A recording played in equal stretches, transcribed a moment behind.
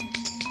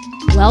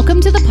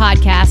Welcome to the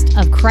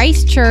podcast of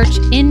Christ Church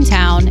in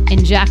Town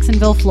in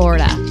Jacksonville,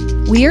 Florida.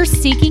 We are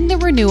seeking the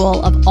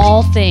renewal of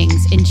all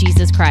things in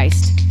Jesus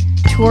Christ.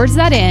 Towards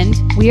that end,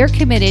 we are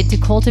committed to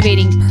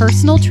cultivating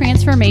personal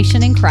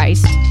transformation in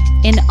Christ,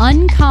 an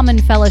uncommon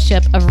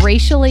fellowship of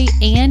racially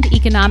and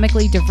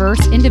economically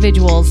diverse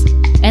individuals,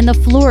 and the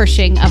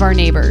flourishing of our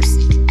neighbors.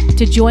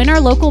 To join our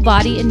local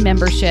body in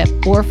membership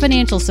or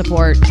financial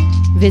support,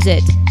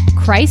 visit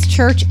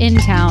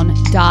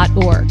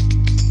christchurchintown.org.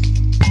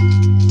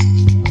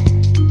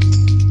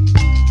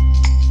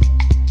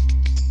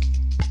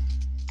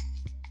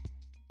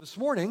 This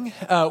morning,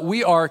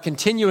 we are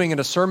continuing in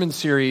a sermon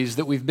series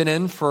that we've been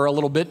in for a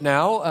little bit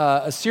now,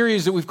 a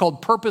series that we've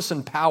called Purpose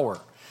and Power,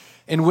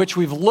 in which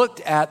we've looked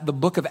at the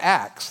book of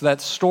Acts,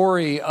 that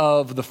story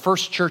of the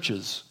first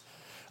churches,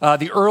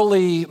 the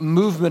early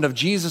movement of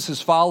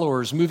Jesus'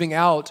 followers moving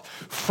out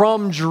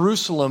from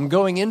Jerusalem,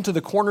 going into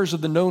the corners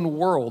of the known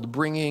world,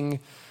 bringing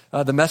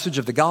the message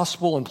of the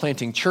gospel and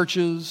planting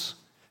churches,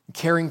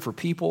 caring for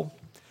people.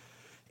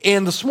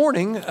 And this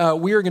morning,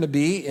 we are going to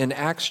be in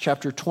Acts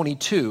chapter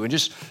 22. And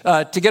just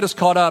to get us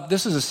caught up,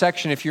 this is a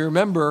section, if you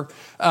remember,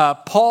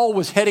 Paul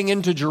was heading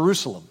into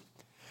Jerusalem,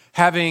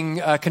 having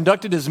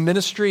conducted his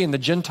ministry in the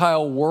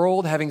Gentile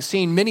world, having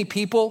seen many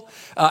people,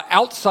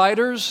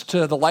 outsiders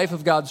to the life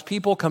of God's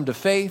people, come to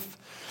faith.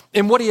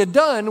 And what he had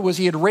done was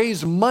he had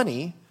raised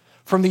money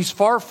from these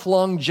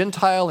far-flung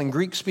Gentile and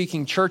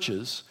Greek-speaking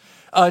churches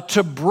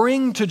to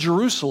bring to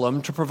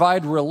Jerusalem to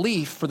provide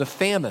relief for the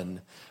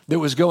famine that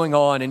was going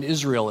on in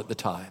Israel at the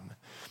time.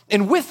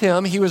 And with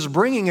him, he was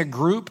bringing a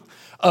group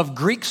of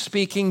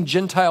Greek-speaking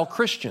Gentile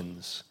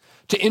Christians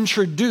to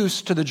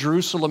introduce to the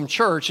Jerusalem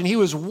church. And he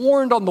was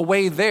warned on the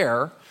way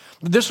there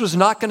that this was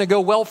not going to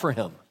go well for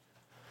him,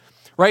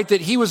 right?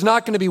 That he was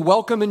not going to be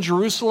welcome in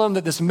Jerusalem,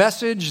 that this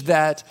message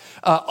that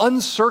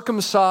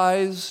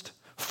uncircumcised,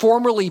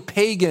 formerly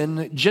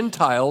pagan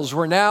Gentiles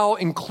were now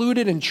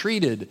included and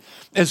treated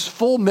as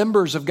full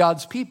members of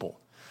God's people.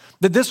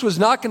 That this was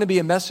not going to be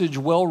a message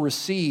well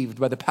received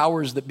by the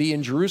powers that be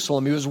in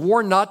Jerusalem. He was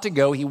warned not to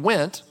go. He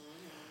went.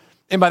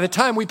 And by the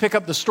time we pick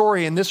up the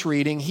story in this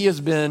reading, he's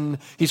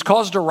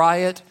caused a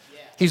riot.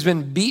 He's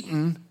been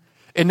beaten.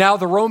 And now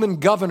the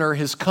Roman governor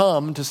has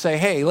come to say,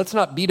 hey, let's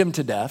not beat him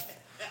to death.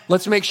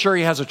 Let's make sure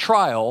he has a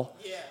trial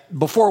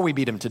before we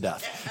beat him to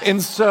death.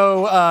 And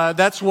so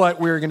that's what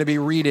we're going to be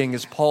reading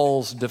is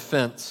Paul's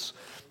defense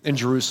in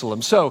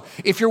Jerusalem. So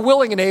if you're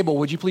willing and able,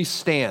 would you please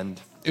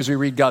stand as we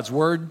read God's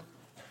word?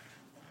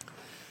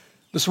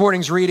 This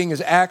morning's reading is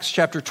Acts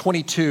chapter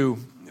 22,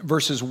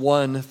 verses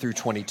 1 through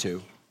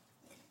 22.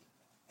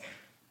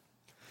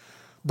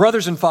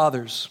 Brothers and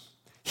fathers,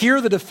 hear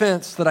the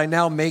defense that I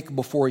now make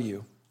before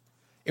you.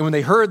 And when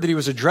they heard that he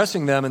was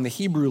addressing them in the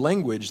Hebrew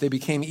language, they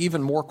became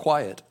even more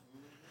quiet.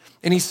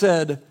 And he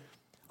said,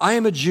 I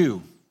am a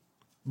Jew,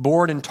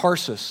 born in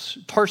Tarsus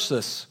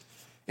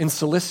in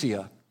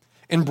Cilicia,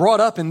 and brought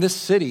up in this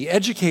city,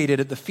 educated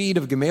at the feet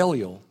of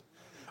Gamaliel,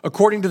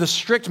 according to the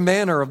strict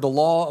manner of the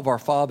law of our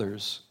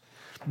fathers,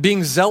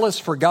 being zealous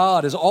for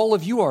God as all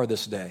of you are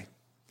this day.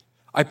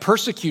 I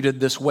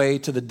persecuted this way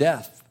to the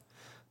death,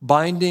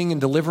 binding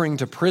and delivering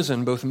to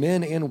prison both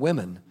men and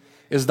women,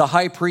 as the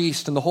high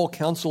priest and the whole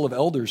council of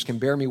elders can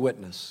bear me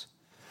witness.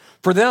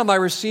 For them I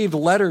received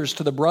letters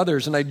to the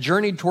brothers, and I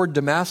journeyed toward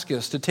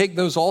Damascus to take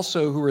those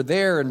also who were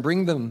there and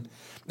bring them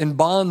in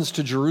bonds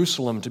to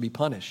Jerusalem to be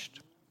punished.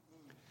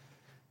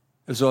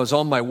 As I was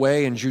on my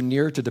way and drew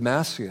near to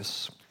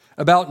Damascus,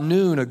 about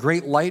noon a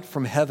great light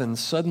from heaven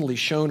suddenly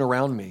shone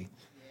around me.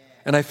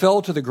 And I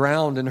fell to the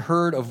ground and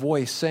heard a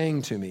voice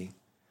saying to me,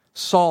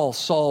 Saul,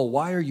 Saul,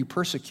 why are you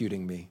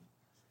persecuting me?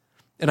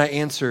 And I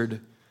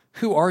answered,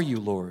 Who are you,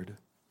 Lord?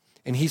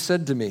 And he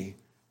said to me,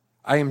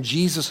 I am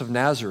Jesus of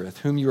Nazareth,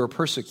 whom you are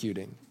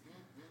persecuting.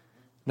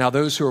 Now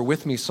those who were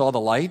with me saw the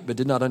light, but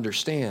did not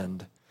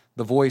understand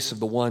the voice of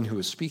the one who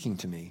was speaking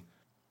to me.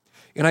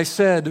 And I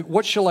said,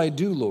 What shall I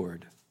do,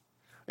 Lord?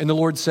 And the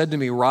Lord said to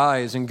me,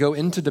 Rise and go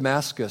into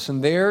Damascus,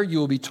 and there you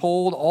will be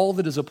told all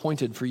that is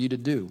appointed for you to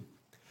do.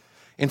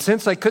 And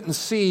since I couldn't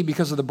see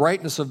because of the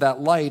brightness of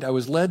that light, I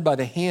was led by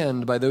the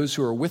hand by those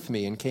who were with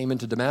me and came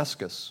into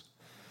Damascus.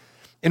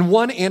 And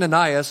one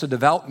Ananias, a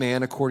devout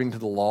man according to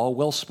the law,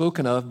 well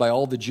spoken of by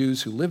all the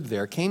Jews who lived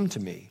there, came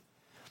to me.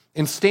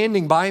 And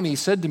standing by me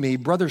said to me,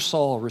 Brother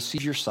Saul,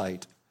 receive your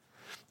sight.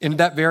 In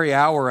that very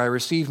hour I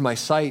received my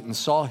sight and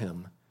saw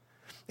him.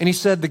 And he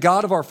said, The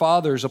God of our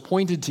fathers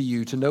appointed to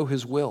you to know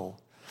his will,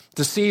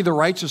 to see the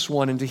righteous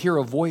one and to hear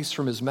a voice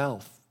from his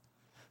mouth.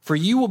 For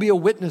you will be a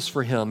witness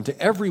for him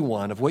to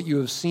everyone of what you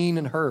have seen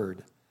and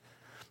heard.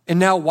 And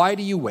now why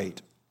do you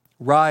wait?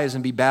 Rise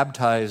and be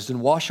baptized and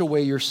wash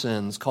away your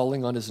sins,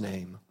 calling on his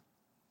name.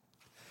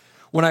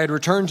 When I had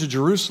returned to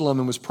Jerusalem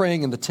and was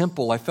praying in the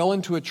temple, I fell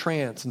into a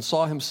trance and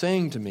saw him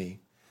saying to me,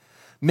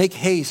 Make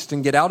haste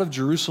and get out of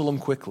Jerusalem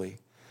quickly,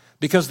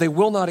 because they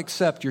will not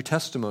accept your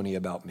testimony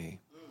about me.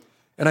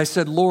 And I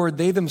said, Lord,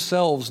 they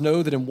themselves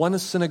know that in one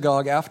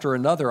synagogue after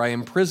another I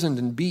imprisoned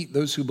and beat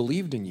those who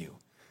believed in you.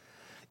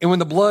 And when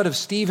the blood of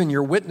Stephen,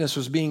 your witness,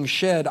 was being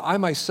shed, I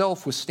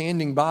myself was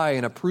standing by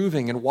and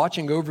approving and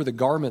watching over the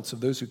garments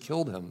of those who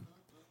killed him.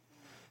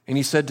 And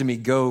he said to me,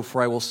 go,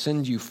 for I will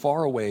send you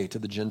far away to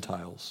the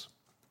Gentiles.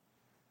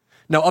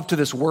 Now up to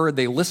this word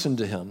they listened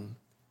to him,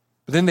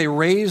 but then they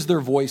raised their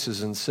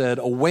voices and said,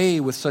 away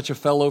with such a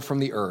fellow from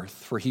the earth,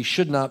 for he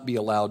should not be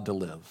allowed to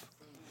live.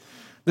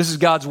 This is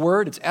God's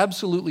word. It's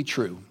absolutely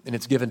true, and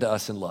it's given to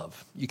us in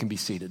love. You can be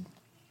seated.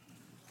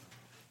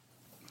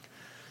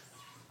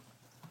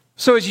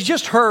 So as you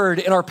just heard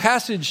in our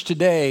passage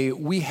today,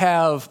 we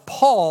have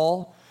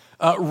Paul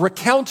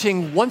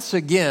recounting once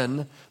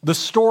again the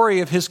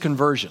story of his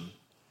conversion,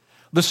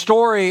 the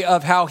story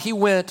of how he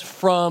went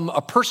from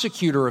a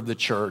persecutor of the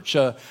church,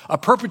 a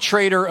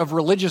perpetrator of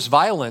religious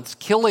violence,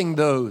 killing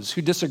those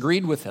who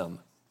disagreed with him,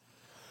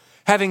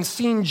 having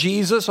seen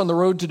Jesus on the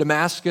road to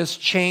Damascus,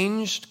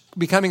 changed,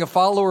 becoming a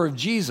follower of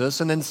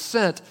Jesus, and then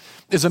sent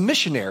as a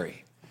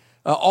missionary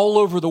all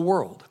over the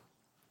world.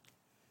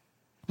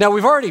 Now,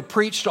 we've already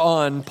preached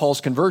on Paul's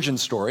conversion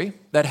story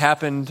that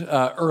happened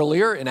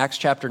earlier in Acts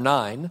chapter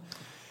 9.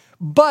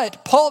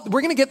 But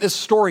we're going to get this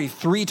story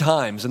 3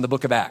 times in the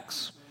book of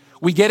Acts.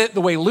 We get it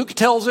the way Luke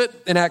tells it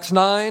in Acts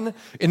 9,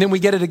 and then we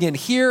get it again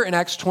here in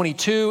Acts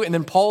 22, and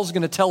then Paul's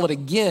going to tell it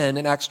again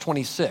in Acts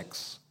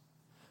 26.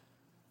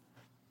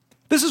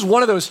 This is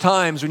one of those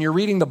times when you're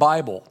reading the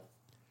Bible,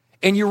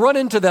 and you run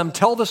into them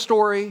tell the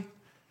story,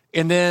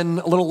 and then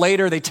a little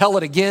later they tell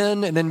it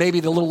again, and then maybe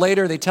a little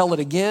later they tell it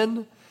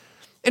again.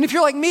 And if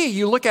you're like me,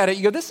 you look at it,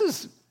 you go,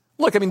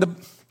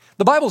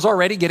 the Bible's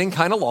already getting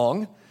kind of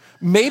long.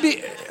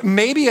 Maybe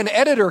an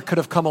editor could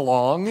have come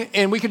along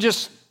and we could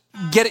just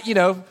get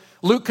it,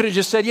 Luke could have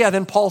just said,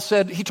 then Paul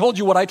said, he told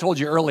you what I told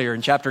you earlier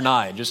in chapter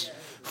 9, just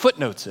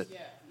footnotes it.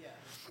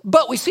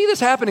 But we see this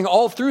happening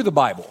all through the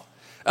Bible.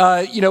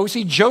 We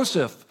see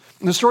Joseph,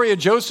 in the story of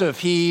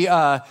Joseph, the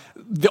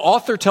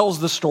author tells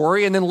the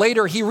story and then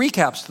later he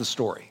recaps the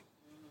story.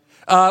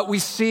 We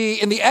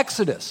see in the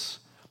Exodus,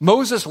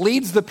 Moses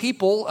leads the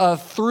people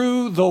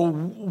through the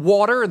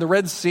water and the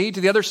Red Sea to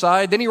the other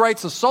side. Then he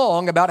writes a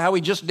song about how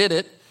he just did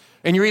it,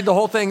 and you read the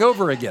whole thing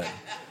over again.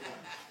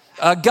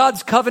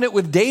 God's covenant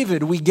with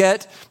David we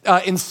get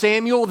in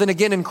Samuel, then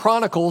again in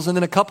Chronicles, and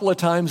then a couple of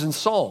times in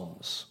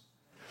Psalms.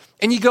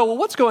 And you go, well,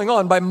 what's going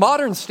on? By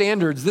modern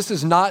standards, this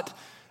is not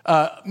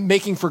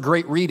making for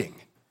great reading,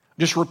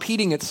 just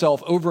repeating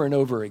itself over and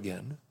over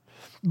again.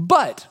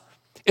 But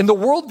in the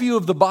worldview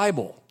of the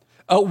Bible,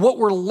 what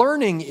we're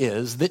learning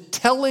is that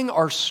telling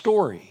our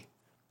story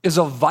is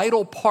a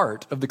vital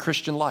part of the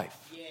Christian life,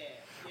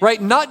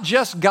 right? Not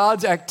just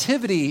God's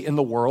activity in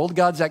the world,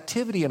 God's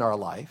activity in our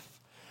life,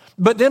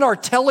 but then our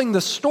telling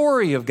the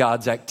story of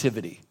God's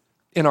activity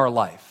in our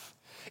life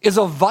is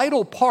a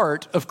vital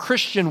part of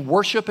Christian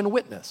worship and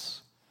witness,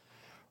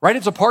 right?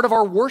 It's a part of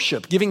our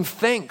worship, giving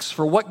thanks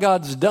for what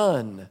God's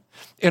done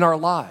in our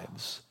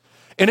lives.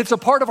 And it's a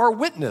part of our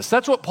witness.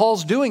 That's what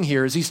Paul's doing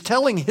here is he's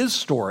telling his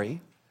story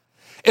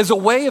as a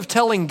way of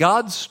telling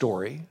God's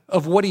story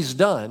of what he's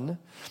done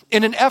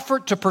in an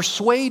effort to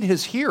persuade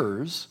his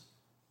hearers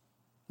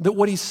that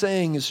what he's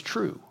saying is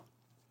true.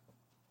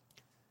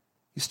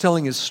 He's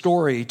telling his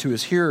story to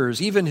his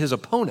hearers, even his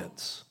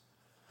opponents,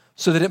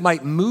 so that it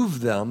might move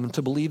them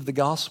to believe the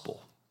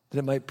gospel, that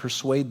it might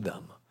persuade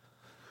them.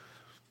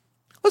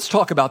 Let's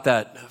talk about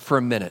that for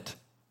a minute.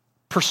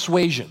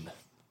 Persuasion.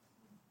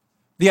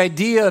 The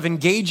idea of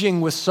engaging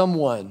with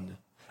someone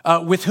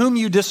with whom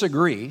you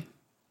disagree,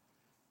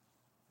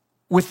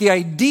 with the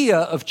idea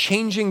of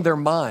changing their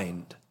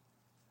mind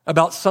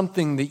about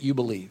something that you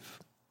believe.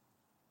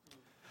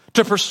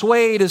 To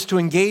persuade is to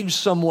engage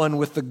someone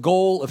with the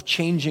goal of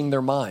changing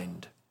their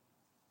mind.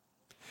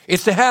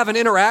 It's to have an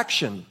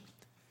interaction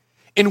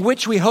in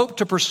which we hope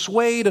to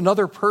persuade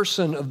another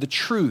person of the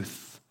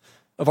truth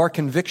of our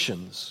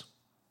convictions.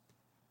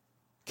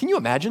 Can you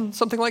imagine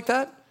something like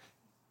that?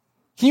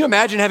 Can you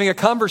imagine having a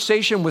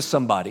conversation with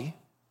somebody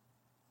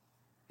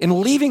and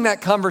leaving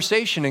that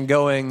conversation and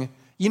going,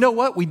 you know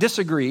what, we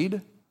disagreed,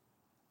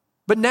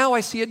 but now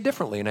I see it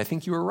differently and I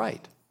think you were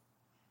right.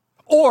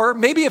 Or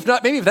maybe if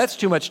that's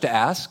too much to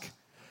ask,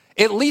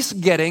 at least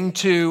getting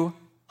to,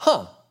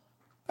 I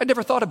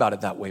never thought about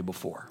it that way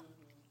before.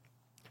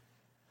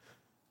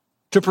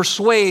 To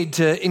persuade,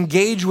 to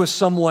engage with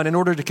someone in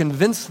order to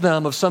convince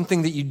them of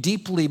something that you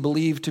deeply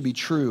believe to be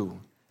true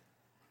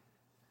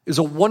is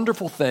a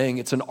wonderful thing.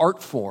 It's an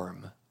art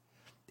form,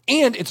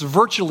 and it's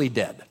virtually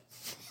dead.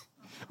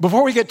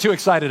 Before we get too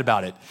excited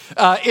about it,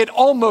 it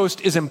almost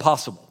is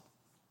impossible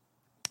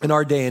in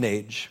our day and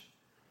age.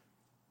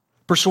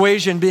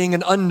 Persuasion being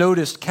an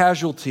unnoticed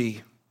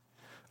casualty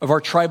of our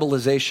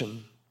tribalization.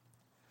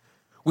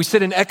 We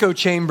sit in echo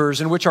chambers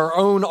in which our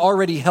own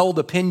already held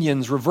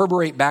opinions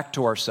reverberate back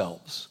to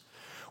ourselves,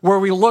 where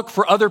we look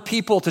for other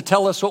people to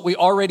tell us what we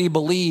already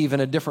believe in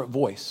a different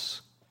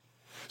voice.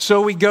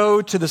 So we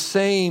go to the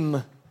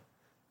same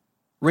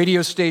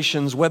radio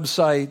stations,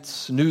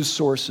 websites, news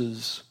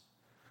sources,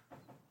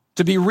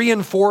 to be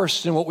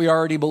reinforced in what we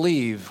already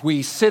believe.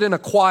 We sit in a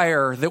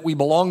choir that we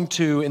belong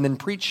to and then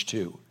preach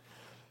to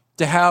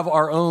to have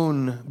our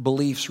own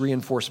beliefs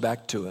reinforced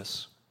back to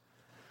us.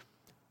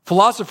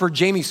 Philosopher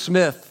Jamie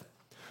Smith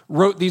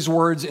wrote these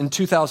words in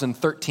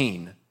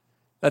 2013.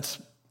 That's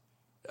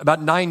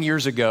about 9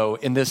 years ago,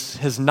 and this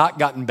has not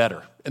gotten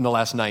better in the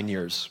last 9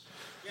 years.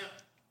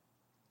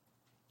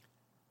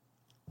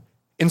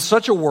 In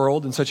such a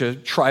world, in such a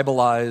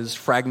tribalized,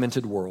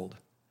 fragmented world,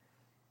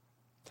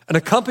 an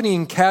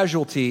accompanying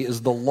casualty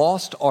is the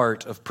lost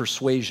art of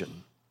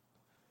persuasion.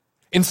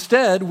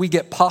 Instead, we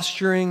get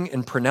posturing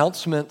and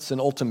pronouncements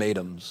and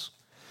ultimatums.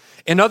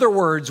 In other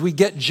words, we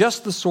get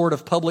just the sort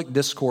of public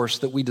discourse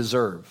that we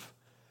deserve.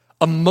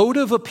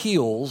 Emotive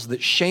appeals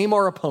that shame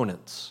our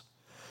opponents,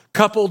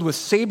 coupled with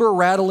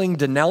saber-rattling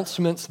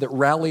denouncements that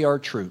rally our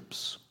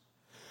troops.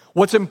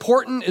 What's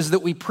important is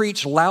that we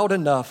preach loud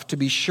enough to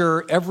be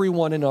sure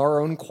everyone in our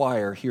own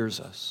choir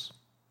hears us.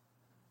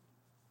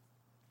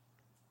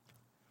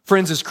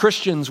 Friends, as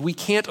Christians, we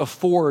can't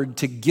afford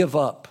to give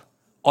up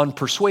on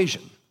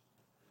persuasion,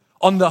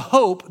 on the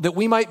hope that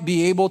we might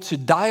be able to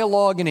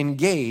dialogue and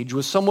engage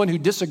with someone who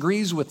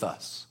disagrees with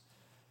us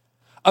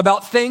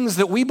about things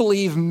that we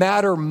believe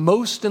matter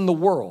most in the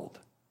world,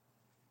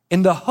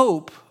 in the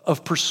hope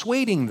of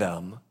persuading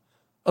them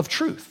of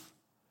truth,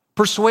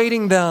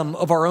 persuading them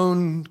of our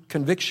own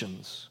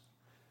convictions.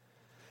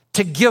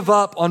 To give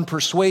up on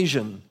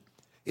persuasion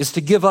is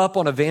to give up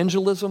on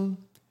evangelism.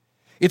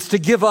 It's to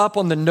give up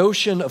on the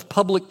notion of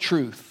public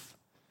truth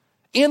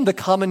and the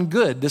common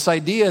good, this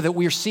idea that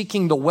we are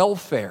seeking the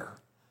welfare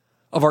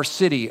of our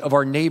city, of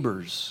our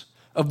neighbors,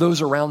 of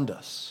those around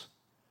us.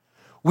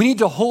 We need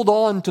to hold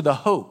on to the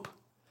hope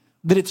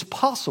that it's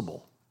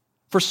possible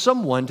for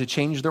someone to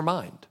change their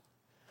mind,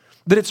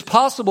 that it's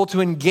possible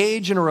to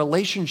engage in a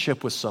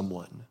relationship with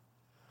someone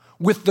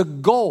with the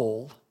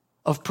goal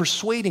of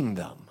persuading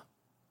them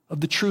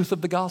of the truth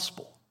of the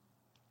gospel.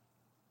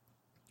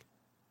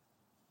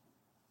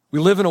 We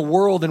live in a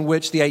world in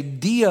which the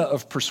idea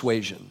of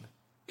persuasion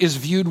is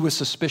viewed with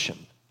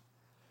suspicion,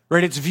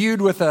 right? It's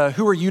viewed with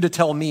who are you to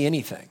tell me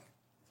anything?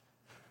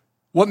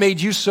 What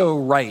made you so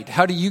right?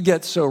 How do you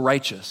get so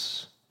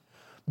righteous?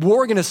 What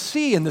we're going to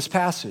see in this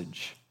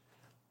passage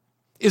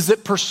is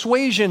that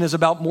persuasion is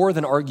about more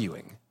than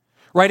arguing,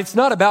 right? It's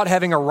not about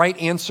having a right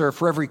answer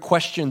for every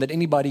question that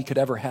anybody could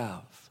ever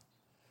have.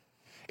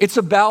 It's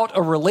about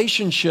a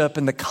relationship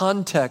in the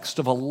context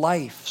of a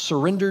life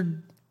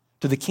surrendered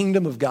to the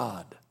kingdom of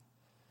God,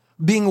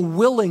 being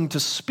willing to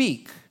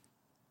speak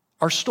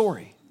our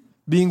story,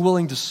 being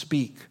willing to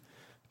speak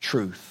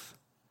truth.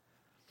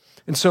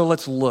 And so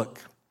let's look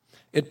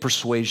at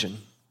persuasion,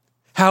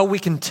 how we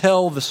can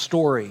tell the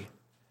story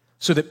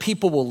so that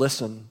people will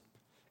listen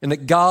and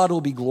that God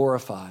will be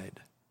glorified.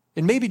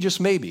 And maybe, just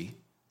maybe,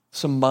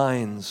 some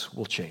minds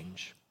will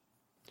change.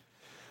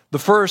 The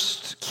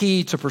first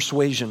key to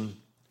persuasion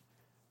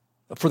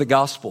for the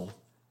gospel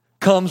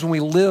comes when we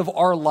live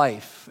our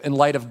life in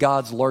light of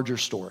God's larger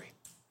story,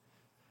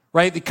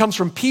 right? It comes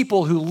from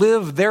people who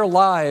live their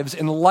lives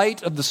in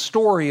light of the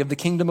story of the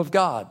kingdom of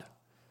God.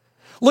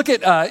 Look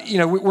at,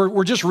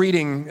 we're just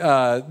reading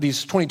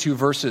these 22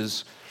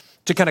 verses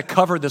to kind of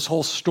cover this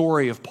whole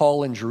story of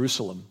Paul in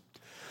Jerusalem.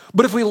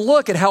 But if we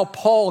look at how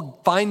Paul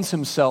finds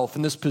himself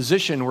in this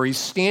position where he's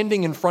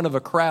standing in front of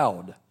a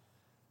crowd,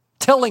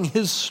 telling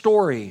his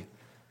story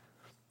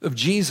of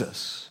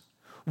Jesus,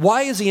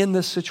 why is he in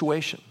this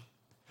situation?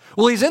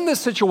 Well, he's in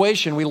this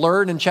situation, we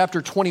learn in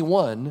chapter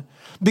 21,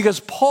 because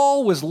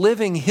Paul was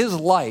living his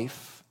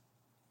life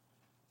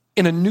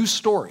in a new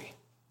story,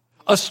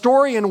 a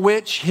story in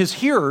which his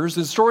hearers,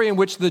 the story in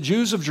which the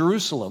Jews of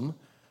Jerusalem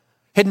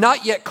had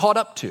not yet caught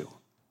up to.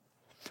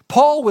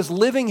 Paul was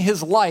living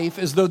his life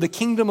as though the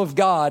kingdom of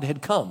God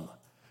had come.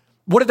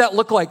 What did that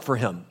look like for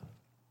him?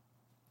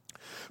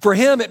 For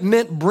him, it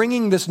meant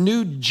bringing this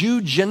new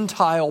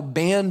Jew-Gentile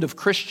band of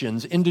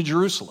Christians into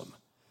Jerusalem.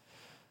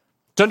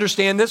 To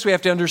understand this, we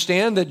have to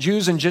understand that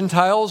Jews and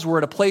Gentiles were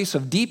at a place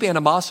of deep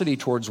animosity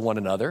towards one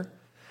another.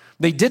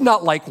 They did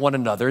not like one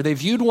another. They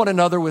viewed one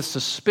another with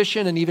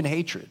suspicion and even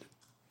hatred.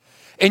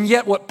 And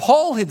yet what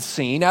Paul had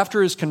seen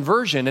after his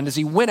conversion and as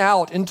he went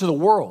out into the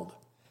world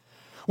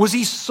was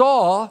he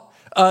saw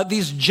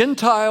these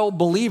Gentile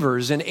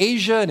believers in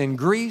Asia and in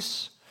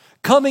Greece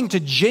coming to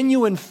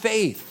genuine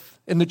faith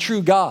in the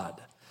true God,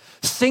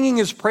 singing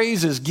his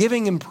praises,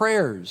 giving him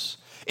prayers,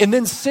 and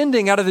then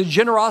sending out of the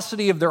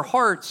generosity of their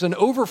hearts an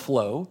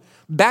overflow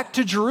back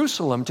to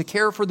Jerusalem to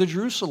care for the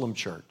Jerusalem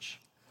church.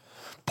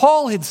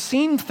 Paul had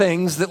seen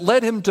things that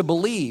led him to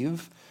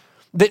believe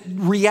that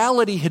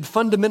reality had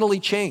fundamentally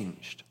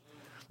changed,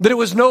 that it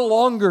was no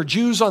longer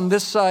Jews on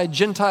this side,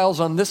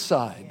 Gentiles on this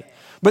side,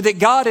 but that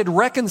God had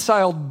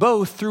reconciled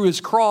both through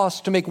his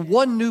cross to make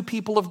one new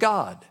people of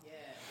God.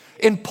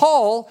 And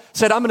Paul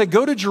said, I'm going to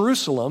go to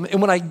Jerusalem, and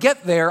when I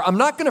get there, I'm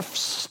not going to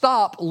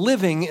stop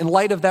living in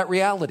light of that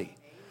reality.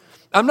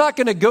 I'm not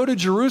going to go to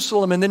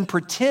Jerusalem and then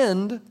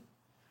pretend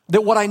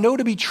that what I know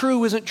to be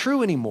true isn't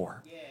true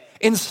anymore.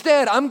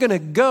 Instead, I'm going to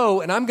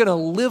go and I'm going to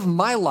live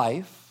my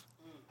life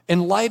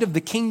in light of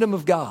the kingdom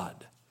of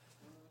God.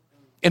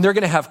 And they're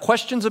going to have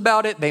questions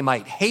about it. They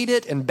might hate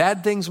it, and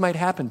bad things might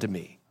happen to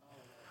me.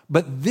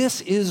 but this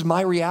is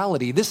my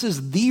reality. This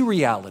is the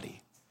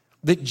reality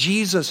that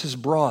Jesus has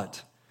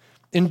brought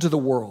into the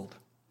world.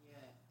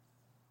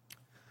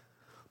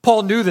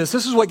 Paul knew this.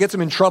 This is what gets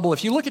him in trouble.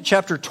 If you look at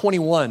chapter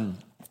 21,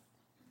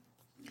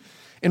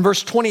 in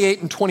verse 28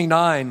 and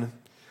 29,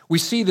 we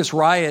see this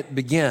riot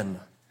begin.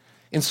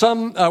 And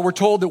we're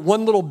told that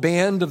one little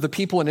band of the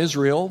people in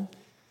Israel,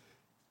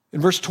 in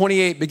verse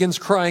 28, begins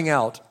crying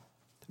out,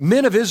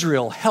 "Men of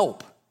Israel,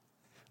 help.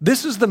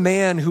 This is the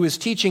man who is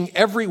teaching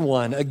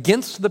everyone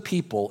against the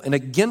people and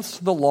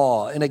against the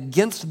law and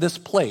against this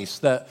place."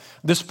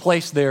 This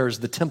place there is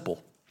the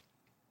temple.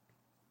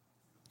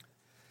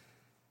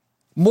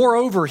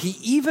 "Moreover, he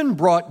even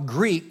brought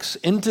Greeks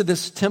into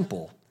this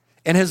temple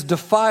and has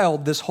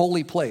defiled this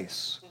holy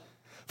place.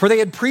 For they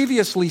had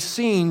previously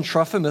seen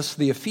Trophimus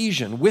the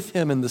Ephesian with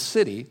him in the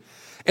city,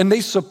 and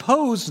they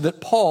supposed that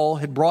Paul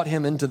had brought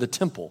him into the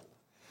temple.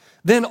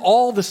 Then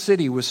all the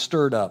city was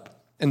stirred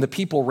up, and the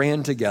people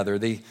ran together.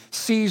 They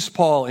seized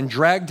Paul and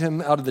dragged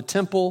him out of the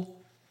temple.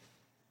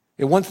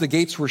 And once the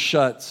gates were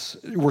shut,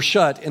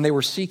 and they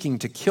were seeking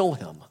to kill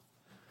him."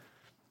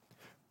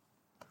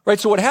 Right,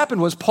 so what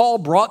happened was Paul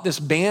brought this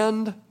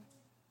band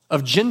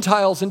of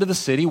Gentiles into the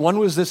city. One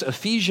was this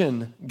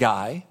Ephesian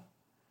guy,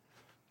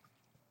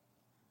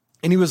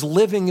 and he was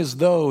living as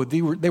though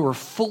they were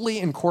fully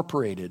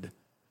incorporated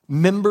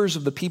members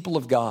of the people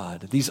of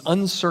God, these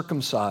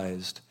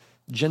uncircumcised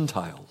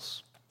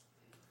Gentiles.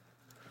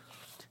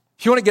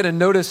 If you want to get a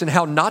notice in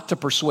how not to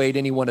persuade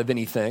anyone of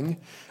anything,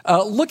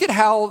 look at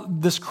how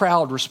this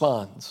crowd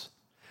responds.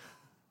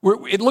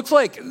 It looks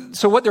like,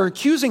 so what they're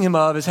accusing him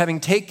of is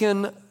having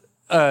taken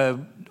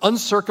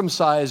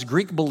uncircumcised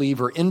Greek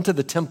believer into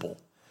the temple.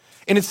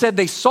 And it said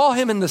they saw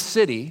him in the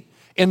city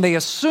and they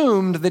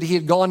assumed that he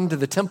had gone into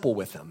the temple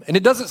with them. And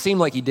it doesn't seem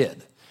like he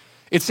did.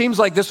 It seems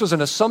like this was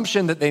an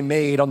assumption that they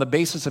made on the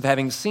basis of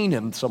having seen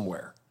him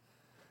somewhere.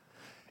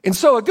 And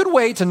so a good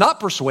way to not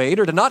persuade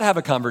or to not have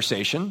a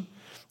conversation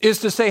is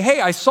to say,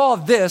 "Hey, I saw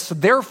this,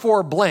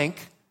 therefore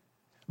blank,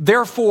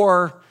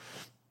 therefore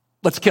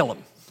let's kill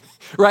him."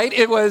 Right?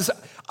 It was,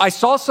 I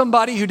saw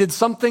somebody who did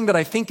something that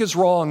I think is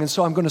wrong, and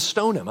so I'm going to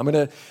stone him. I'm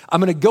going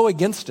to go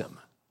against him.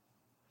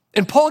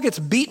 And Paul gets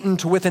beaten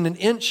to within an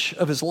inch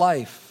of his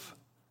life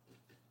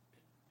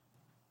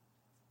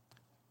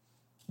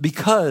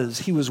because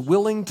he was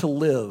willing to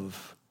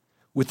live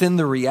within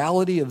the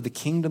reality of the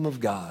kingdom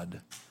of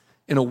God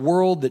in a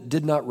world that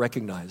did not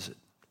recognize it,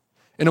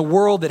 in a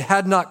world that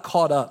had not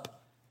caught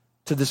up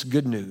to this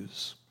good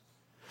news.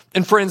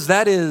 And friends,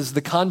 that is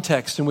the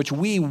context in which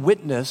we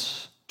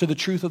witness to the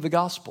truth of the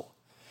gospel,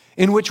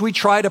 in which we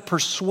try to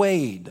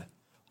persuade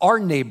our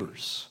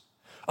neighbors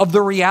of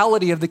the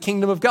reality of the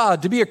kingdom of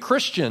God. To be a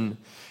Christian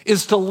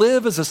is to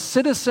live as a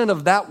citizen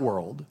of that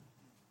world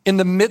in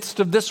the midst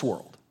of this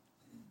world,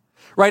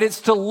 right?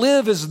 It's to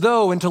live as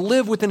though and to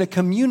live within a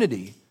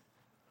community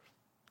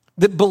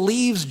that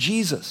believes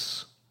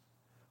Jesus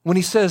when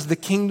he says the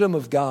kingdom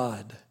of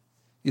God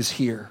is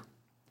here.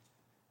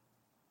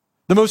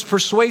 The most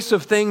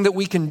persuasive thing that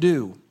we can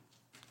do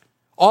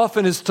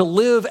often is to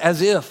live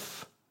as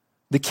if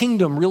the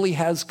kingdom really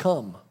has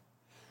come,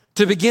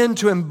 to begin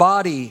to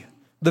embody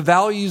the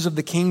values of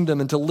the kingdom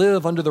and to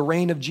live under the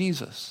reign of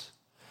Jesus.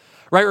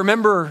 Right?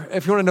 Remember,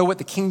 if you want to know what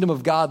the kingdom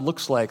of God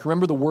looks like,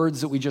 remember the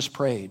words that we just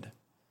prayed.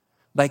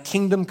 Thy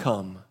kingdom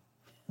come,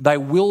 thy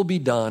will be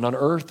done on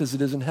earth as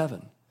it is in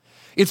heaven.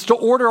 It's to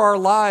order our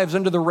lives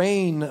under the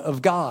reign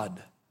of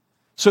God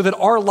so that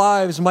our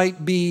lives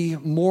might be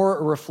more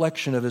a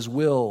reflection of his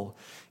will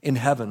in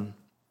heaven.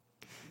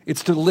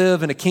 It's to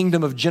live in a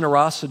kingdom of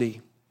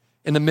generosity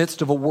in the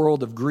midst of a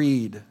world of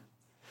greed,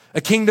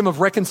 a kingdom of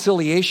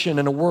reconciliation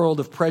in a world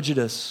of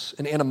prejudice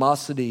and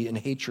animosity and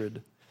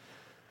hatred,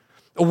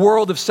 a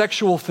world of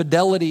sexual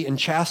fidelity and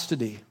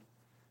chastity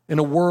in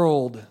a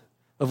world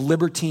of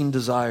libertine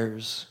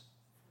desires,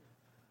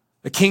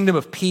 a kingdom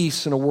of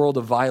peace in a world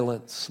of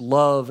violence,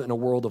 love in a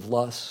world of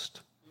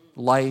lust,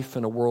 life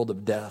in a world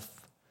of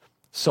death,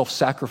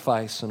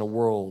 self-sacrifice in a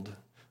world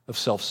of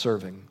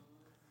self-serving.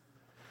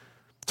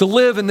 To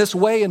live in this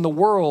way in the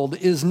world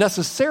is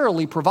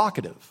necessarily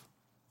provocative,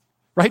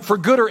 right? For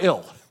good or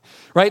ill,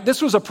 right?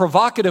 This was a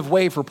provocative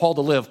way for Paul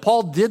to live.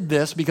 Paul did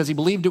this because he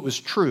believed it was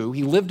true.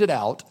 He lived it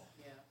out,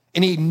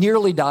 and he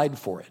nearly died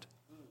for it.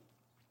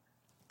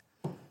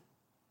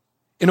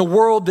 In a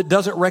world that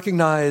doesn't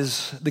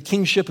recognize the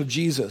kingship of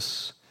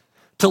Jesus,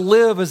 to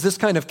live as this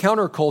kind of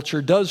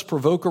counterculture does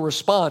provoke a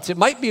response. It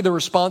might be the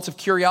response of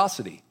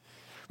curiosity.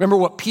 Remember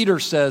what Peter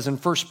says in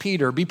 1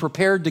 Peter, be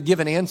prepared to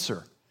give an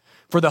answer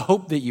for the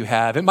hope that you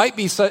have. It might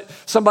be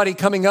somebody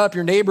coming up,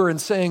 your neighbor,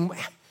 and saying,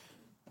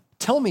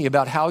 tell me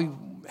about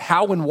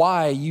how and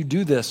why you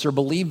do this or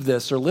believe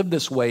this or live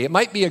this way. It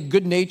might be a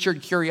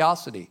good-natured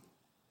curiosity,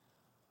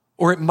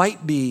 or it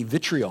might be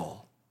vitriol.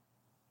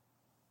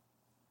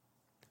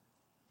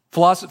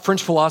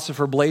 French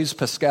philosopher Blaise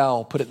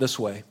Pascal put it this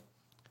way: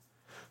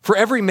 for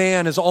every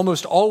man is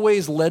almost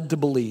always led to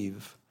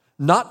believe,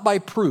 not by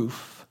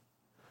proof,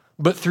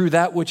 but through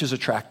that which is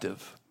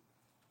attractive.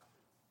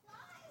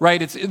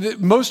 right?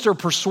 Most are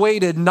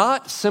persuaded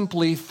not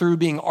simply through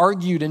being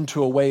argued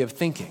into a way of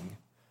thinking,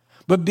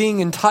 but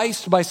being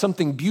enticed by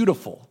something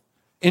beautiful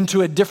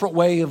into a different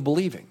way of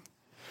believing,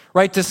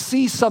 right? To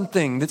see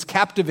something that's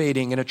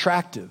captivating and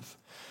attractive,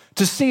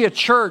 to see a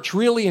church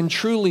really and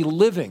truly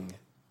living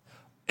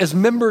as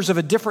members of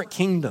a different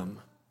kingdom,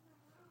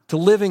 to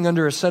living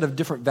under a set of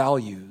different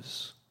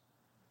values,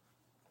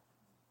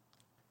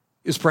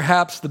 is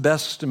perhaps the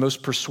best and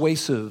most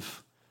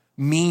persuasive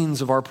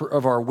means of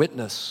our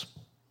witness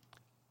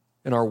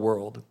in our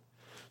world.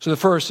 So the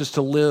first is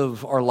to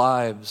live our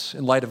lives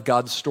in light of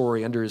God's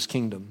story under his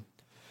kingdom.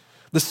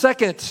 The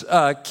second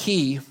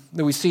key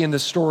that we see in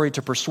this story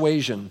to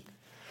persuasion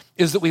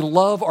is that we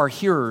love our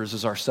hearers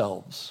as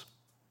ourselves.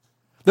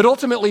 That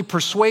ultimately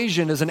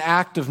persuasion is an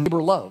act of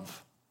neighbor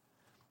love.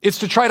 It's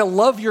to try to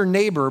love your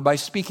neighbor by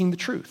speaking the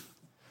truth,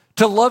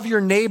 to love your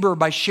neighbor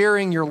by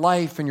sharing your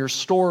life and your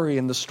story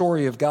and the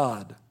story of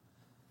God.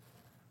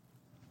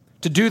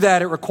 To do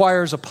that, it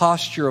requires a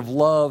posture of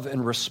love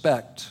and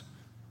respect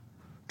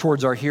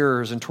towards our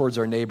hearers and towards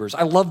our neighbors.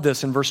 I love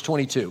this in verse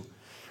 22.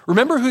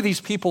 Remember who these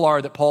people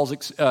are that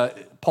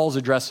Paul's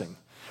addressing.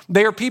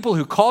 They are people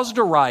who caused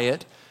a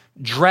riot,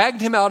 dragged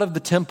him out of the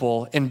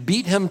temple, and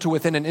beat him to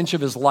within an inch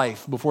of his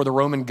life before the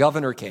Roman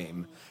governor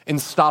came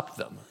and stopped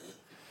them.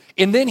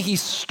 And then he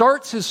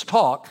starts his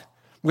talk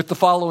with the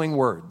following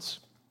words: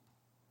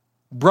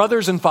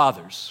 brothers and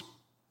fathers.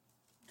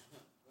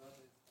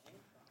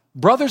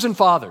 Brothers and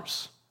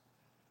fathers.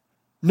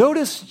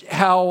 Notice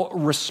how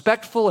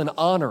respectful and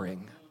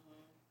honoring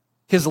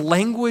his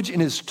language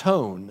and his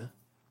tone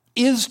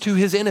is to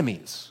his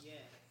enemies,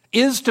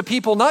 is to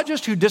people not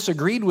just who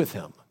disagreed with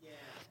him,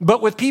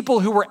 but with people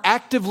who were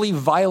actively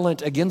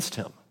violent against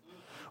him,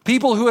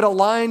 people who had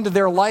aligned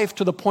their life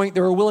to the point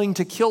they were willing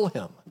to kill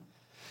him.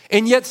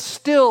 And yet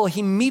still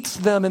he meets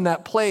them in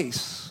that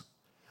place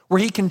where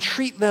he can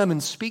treat them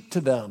and speak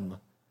to them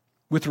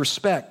with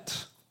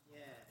respect,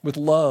 with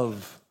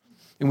love,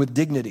 and with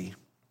dignity.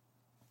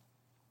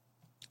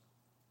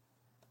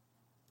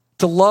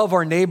 To love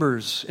our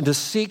neighbors and to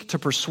seek to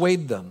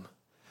persuade them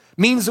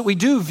means that we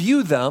do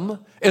view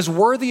them as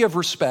worthy of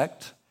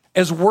respect,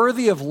 as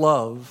worthy of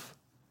love,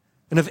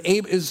 and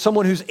as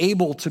someone who's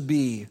able to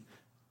be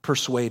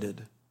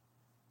persuaded.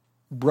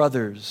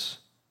 Brothers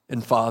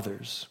and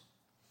fathers.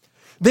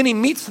 Then he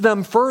meets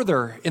them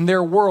further in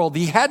their world.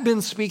 He had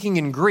been speaking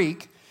in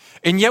Greek,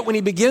 and yet when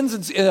he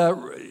begins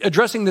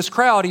addressing this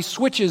crowd, he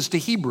switches to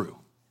Hebrew.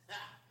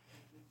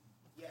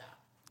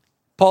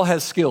 Paul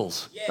has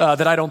skills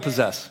that I don't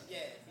possess.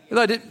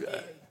 I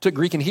took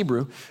Greek and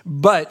Hebrew,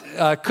 but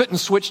couldn't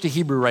switch to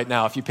Hebrew right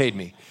now if you paid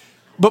me.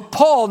 But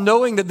Paul,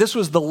 knowing that this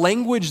was the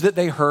language that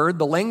they heard,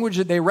 the language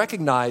that they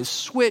recognized,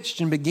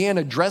 switched and began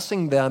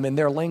addressing them in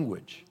their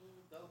language.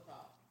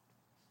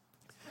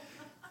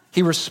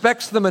 He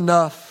respects them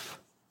enough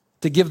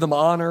to give them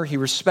honor. He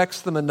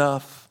respects them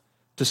enough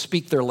to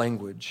speak their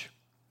language.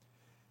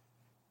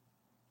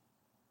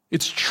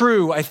 It's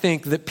true, I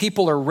think, that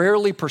people are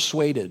rarely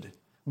persuaded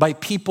by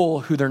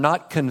people who they're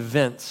not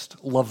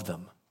convinced love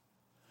them,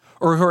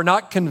 or who are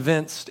not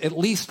convinced at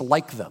least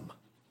like them,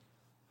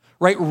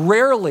 right?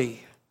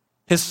 Rarely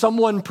has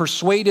someone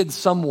persuaded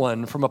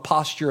someone from a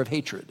posture of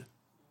hatred.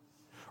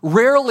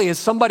 Rarely is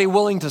somebody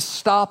willing to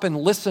stop and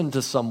listen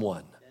to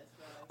someone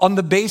on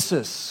the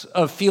basis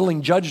of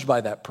feeling judged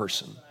by that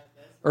person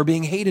or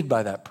being hated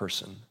by that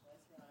person.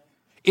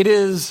 It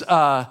is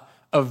a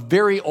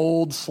very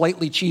old,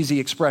 slightly cheesy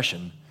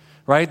expression,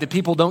 right? That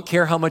people don't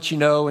care how much you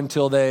know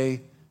until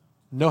they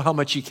know how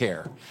much you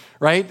care,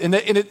 right? And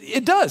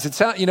it does.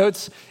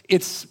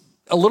 It's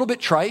a little bit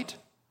trite,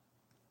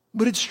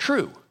 but it's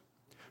true,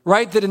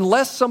 right? That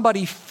unless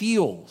somebody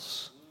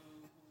feels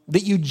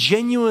that you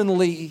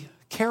genuinely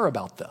care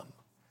about them,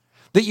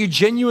 that you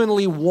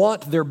genuinely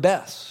want their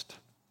best,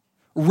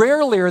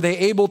 rarely are they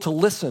able to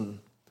listen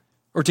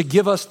or to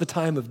give us the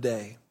time of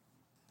day.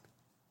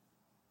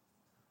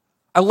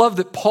 I love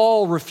that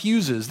Paul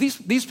refuses.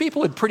 These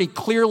people had pretty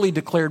clearly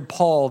declared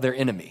Paul their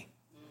enemy.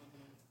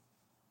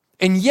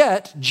 And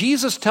yet,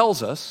 Jesus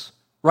tells us,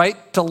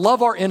 right, to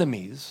love our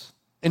enemies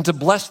and to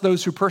bless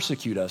those who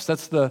persecute us.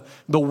 That's the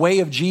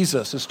way of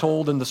Jesus as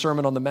told in the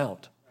Sermon on the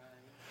Mount.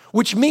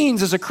 Which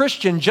means, as a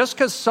Christian, just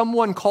because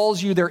someone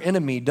calls you their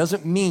enemy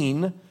doesn't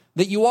mean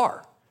that you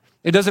are.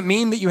 It doesn't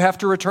mean that you have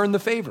to return the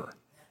favor.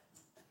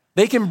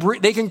 They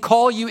can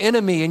call you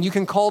enemy, and you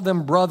can call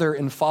them brother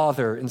and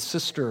father and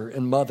sister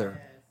and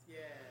mother.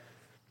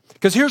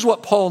 Because here's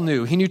what Paul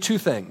knew. He knew two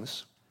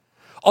things.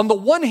 On the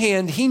one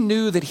hand, he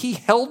knew that he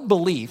held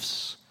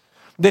beliefs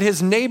that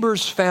his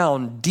neighbors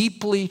found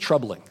deeply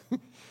troubling,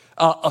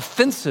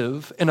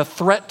 offensive, and a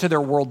threat to their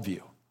worldview.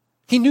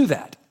 He knew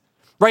that,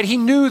 right? He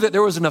knew that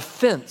there was an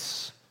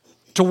offense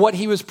to what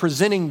he was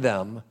presenting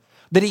them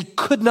that he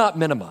could not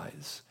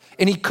minimize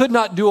and he could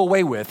not do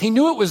away with. He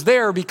knew it was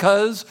there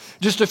because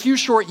just a few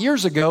short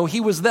years ago, he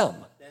was them.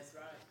 That's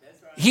right.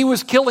 He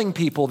was killing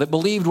people that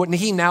believed what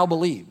he now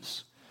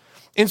believes.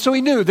 And so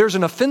he knew there's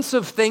an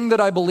offensive thing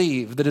that I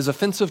believe that is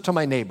offensive to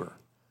my neighbor.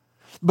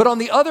 But on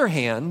the other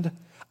hand,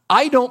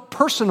 I don't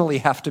personally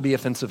have to be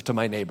offensive to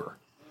my neighbor,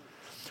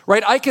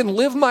 right? I can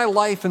live my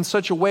life in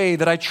such a way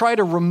that I try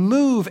to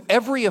remove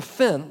every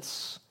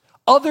offense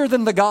other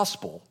than the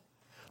gospel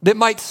that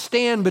might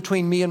stand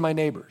between me and my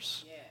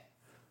neighbors,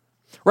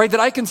 right? That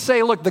I can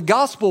say, look, the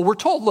gospel, we're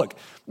told, look,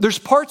 there's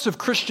parts of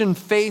Christian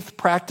faith,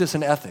 practice,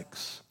 and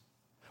ethics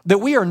that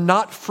we are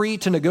not free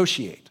to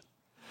negotiate,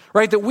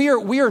 right? That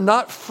we are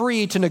not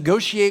free to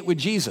negotiate with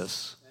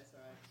Jesus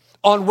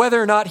on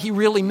whether or not he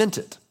really meant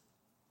it.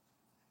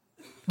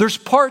 There's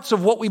parts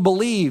of what we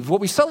believe, what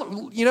we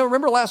celebrate.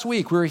 Remember last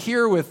week, we were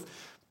here with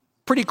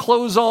pretty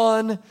clothes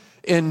on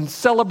and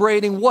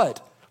celebrating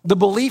what? The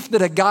belief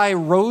that a guy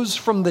rose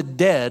from the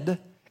dead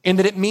and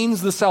that it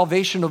means the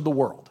salvation of the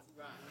world.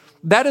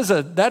 That is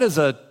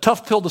a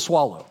tough pill to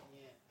swallow.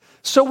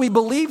 So we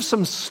believe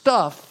some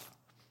stuff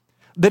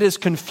that is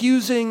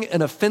confusing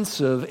and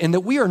offensive and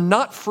that we are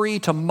not free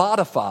to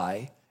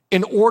modify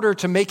in order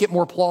to make it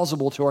more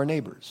plausible to our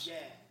neighbors.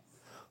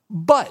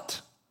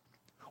 But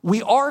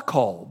we are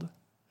called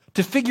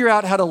to figure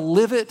out how to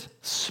live it,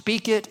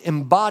 speak it,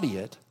 embody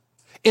it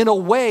in a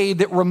way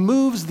that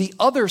removes the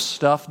other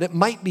stuff that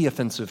might be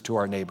offensive to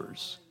our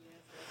neighbors.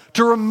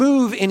 To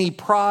remove any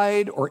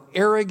pride or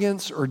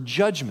arrogance or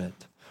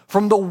judgment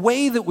from the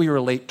way that we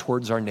relate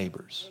towards our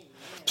neighbors,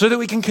 so that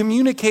we can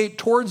communicate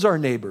towards our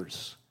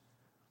neighbors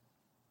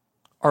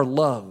our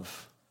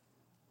love,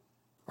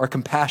 our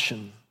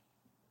compassion,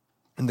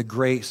 and the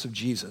grace of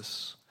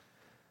Jesus.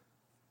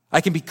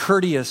 I can be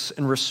courteous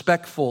and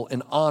respectful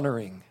and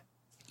honoring,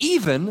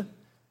 even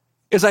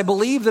as I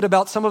believe that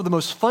about some of the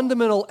most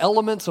fundamental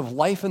elements of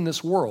life in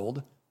this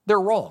world, they're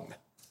wrong.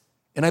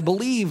 And I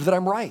believe that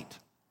I'm right.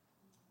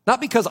 Not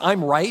because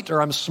I'm right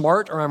or I'm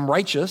smart or I'm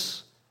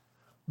righteous,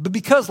 but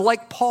because,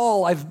 like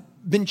Paul, I've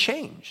been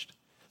changed.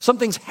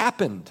 Something's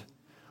happened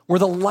where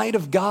the light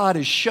of God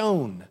is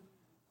shown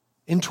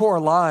into our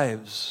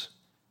lives,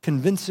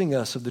 convincing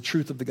us of the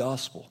truth of the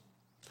gospel.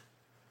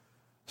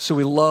 So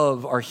we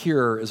love our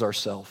hearer as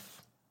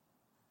ourself.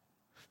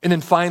 And then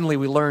finally,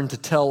 we learn to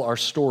tell our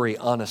story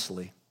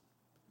honestly.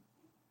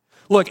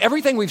 Look,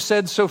 everything we've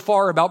said so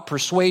far about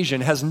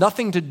persuasion has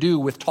nothing to do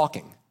with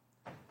talking,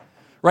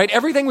 right?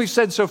 Everything we've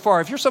said so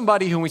far, if you're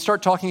somebody who, when we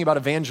start talking about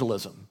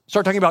evangelism,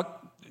 start talking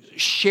about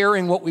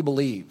sharing what we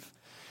believe,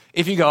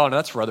 if you go, oh, no,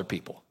 that's for other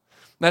people.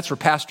 That's for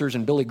pastors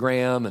and Billy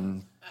Graham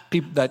and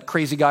people, that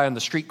crazy guy on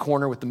the street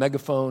corner with the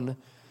megaphone.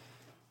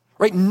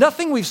 Right?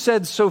 Nothing we've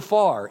said so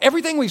far,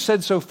 everything we've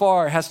said so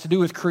far has to do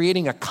with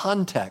creating a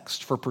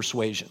context for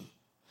persuasion,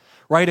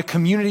 right? A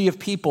community of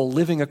people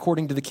living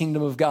according to the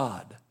kingdom of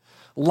God,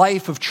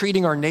 life of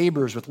treating our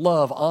neighbors with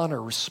love,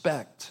 honor,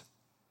 respect.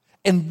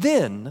 And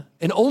then,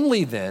 and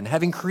only then,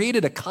 having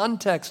created a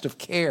context of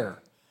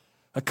care,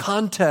 a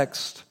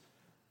context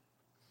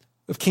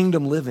of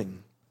kingdom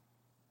living,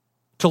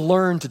 to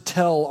learn to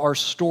tell our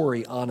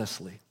story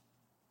honestly.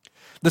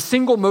 The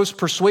single most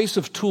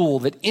persuasive tool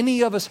that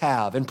any of us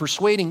have in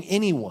persuading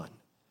anyone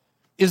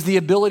is the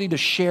ability to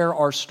share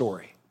our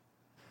story.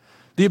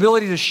 The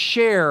ability to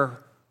share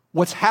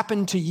what's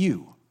happened to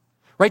you,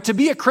 right? To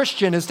be a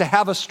Christian is to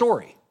have a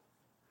story,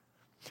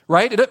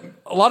 right?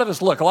 A lot of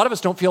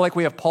us don't feel like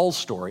we have Paul's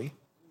story,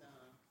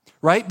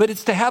 right? But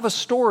it's to have a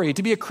story.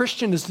 To be a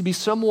Christian is to be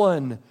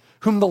someone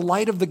whom the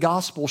light of the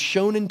gospel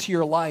shone into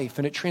your life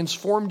and it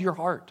transformed your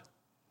heart.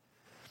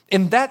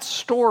 And that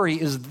story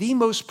is the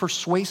most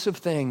persuasive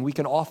thing we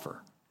can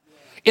offer.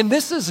 And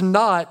this is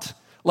not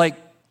like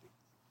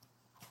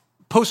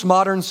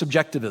postmodern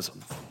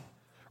subjectivism,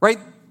 right?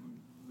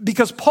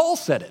 Because Paul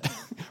said it,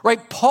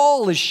 right?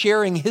 Paul is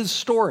sharing his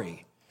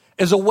story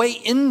as a way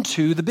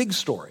into the big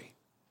story,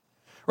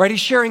 right? He's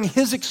sharing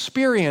his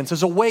experience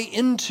as a way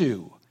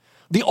into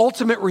the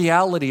ultimate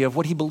reality of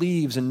what he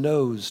believes and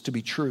knows to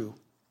be true.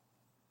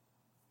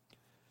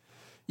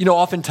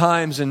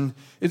 Oftentimes, and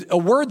a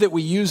word that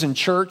we use in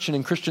church and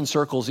in Christian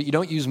circles that you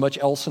don't use much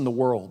else in the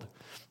world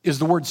is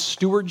the word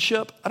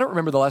stewardship. I don't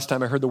remember the last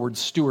time I heard the word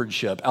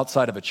stewardship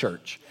outside of a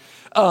church.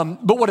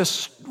 But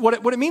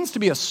what it means to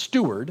be a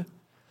steward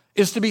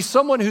is to be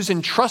someone who's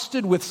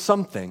entrusted with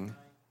something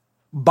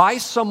by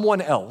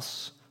someone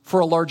else for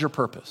a larger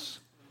purpose,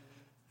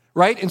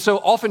 right? And so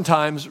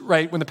oftentimes,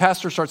 right, when the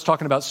pastor starts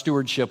talking about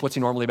stewardship, what's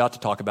he normally about to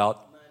talk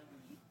about,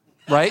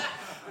 right?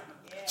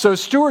 So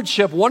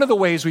stewardship, one of the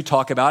ways we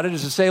talk about it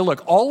is to say,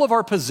 look, all of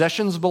our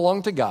possessions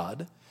belong to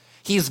God.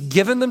 He's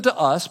given them to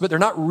us, but they're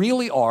not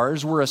really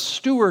ours. We're a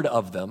steward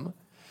of them,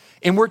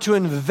 and we're to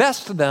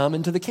invest them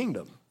into the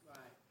kingdom,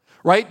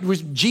 right? It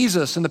was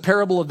Jesus in the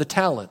parable of the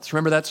talents.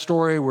 Remember that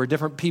story where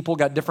different people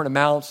got different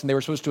amounts, and they were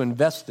supposed to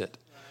invest it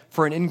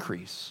for an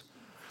increase.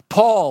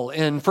 Paul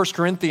in 1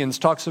 Corinthians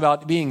talks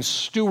about being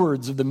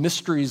stewards of the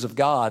mysteries of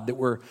God, that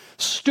we're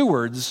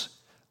stewards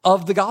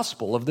of the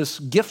gospel, of this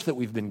gift that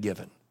we've been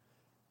given.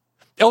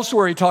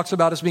 Elsewhere, he talks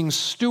about us being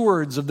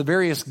stewards of the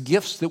various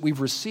gifts that we've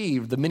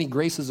received, the many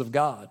graces of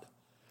God.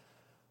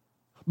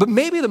 But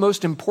maybe the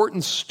most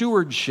important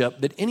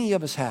stewardship that any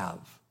of us have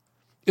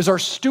is our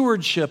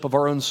stewardship of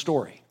our own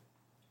story.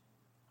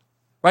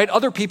 right?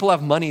 Other people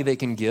have money they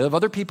can give.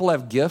 Other people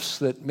have gifts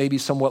that may be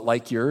somewhat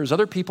like yours.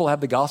 Other people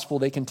have the gospel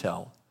they can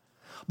tell.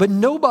 But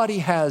nobody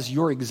has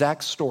your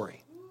exact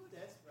story,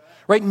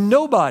 right?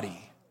 Nobody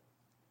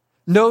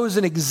knows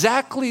in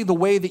exactly the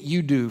way that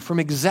you do, from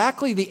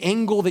exactly the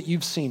angle that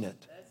you've seen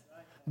it,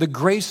 the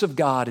grace of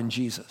God in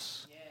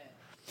Jesus.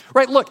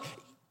 Right, look,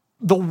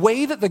 the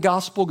way that the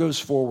gospel goes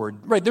forward,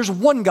 right, there's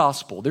one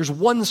gospel, there's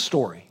one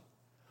story,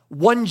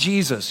 one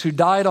Jesus who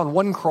died on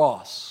one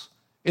cross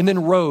and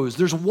then rose.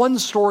 There's one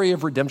story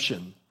of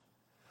redemption.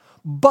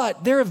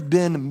 But there have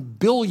been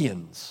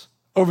billions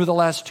over the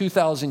last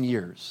 2,000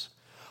 years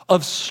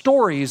of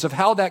stories of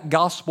how that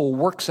gospel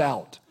works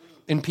out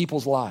in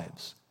people's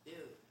lives.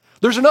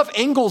 There's enough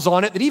angles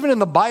on it that even in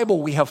the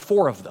Bible, we have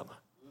 4 of them.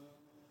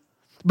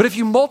 But if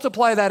you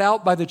multiply that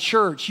out by the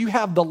church, you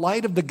have the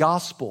light of the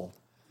gospel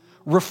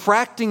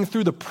refracting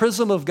through the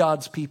prism of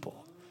God's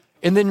people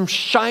and then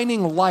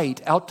shining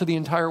light out to the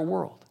entire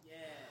world.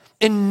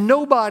 And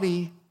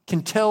nobody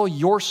can tell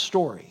your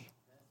story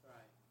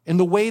in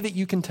the way that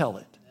you can tell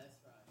it.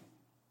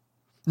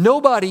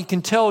 Nobody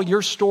can tell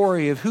your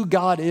story of who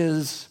God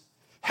is,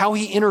 how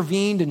he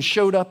intervened and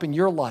showed up in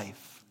your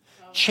life,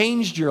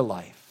 changed your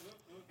life,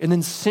 and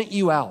then sent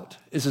you out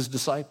as his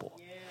disciple.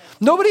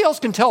 Nobody else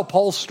can tell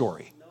Paul's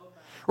story,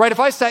 right? If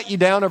I sat you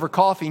down over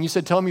coffee and you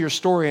said, tell me your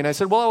story, and I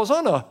said, well, I was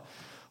on a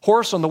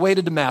horse on the way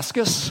to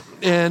Damascus,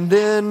 and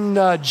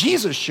then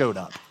Jesus showed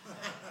up.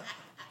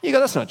 You go,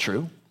 that's not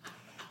true.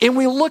 And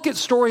we look at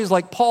stories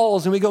like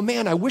Paul's and we go,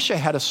 man, I wish I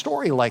had a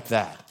story like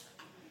that.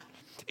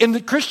 And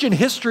the Christian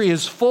history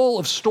is full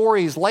of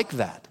stories like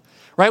that,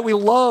 right? We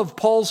love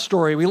Paul's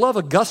story. We love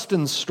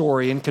Augustine's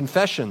story in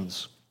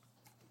Confessions,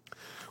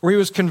 where he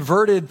was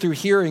converted through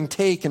hearing,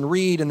 take, and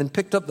read, and then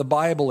picked up the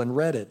Bible and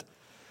read it.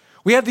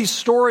 We have these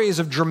stories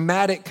of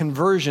dramatic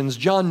conversions.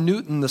 John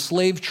Newton, the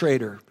slave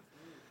trader,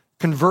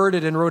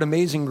 converted and wrote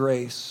Amazing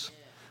Grace.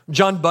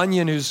 John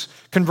Bunyan, whose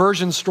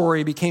conversion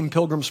story became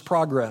Pilgrim's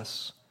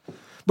Progress.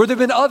 But there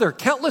have been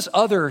countless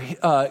other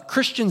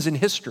Christians in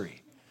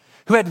history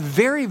who had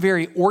very,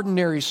 very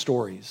ordinary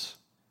stories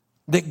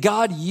that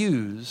God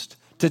used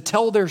to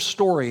tell their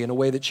story in a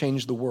way that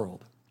changed the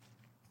world.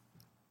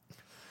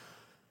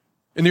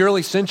 In the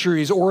early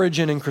centuries,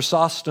 Origen and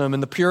Chrysostom. In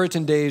the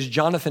Puritan days,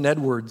 Jonathan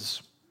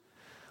Edwards.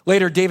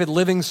 Later, David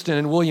Livingstone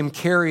and William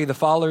Carey, the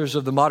followers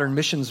of the modern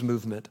missions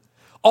movement.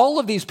 All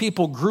of these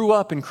people grew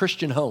up in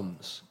Christian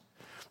homes.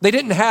 They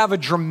didn't have a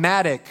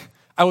dramatic,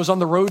 I was on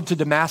the road to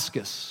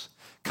Damascus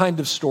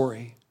kind of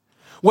story.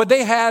 What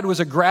they had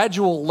was a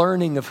gradual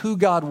learning of who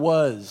God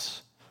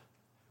was,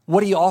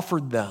 what he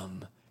offered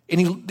them,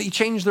 and he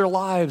changed their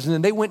lives, and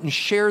then they went and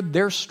shared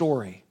their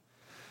story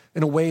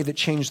in a way that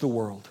changed the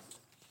world.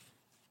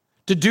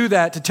 To do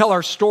that, to tell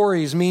our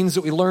stories, means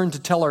that we learn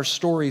to tell our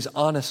stories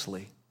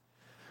honestly.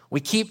 We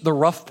keep the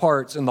rough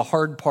parts and the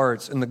hard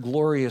parts and the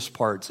glorious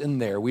parts in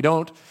there. We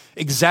don't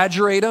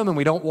exaggerate them and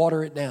we don't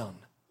water it down.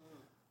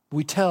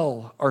 We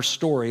tell our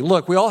story.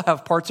 Look, we all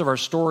have parts of our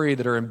story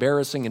that are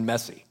embarrassing and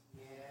messy.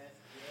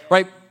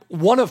 Right?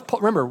 One of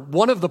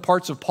the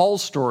parts of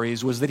Paul's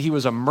stories was that he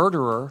was a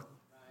murderer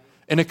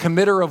and a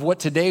committer of what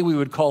today we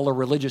would call a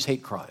religious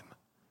hate crime.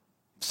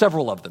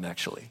 Several of them,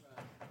 actually.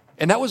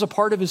 And that was a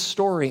part of his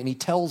story, and he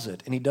tells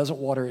it, and he doesn't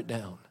water it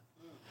down.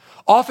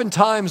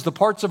 Oftentimes, the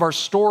parts of our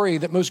story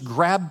that most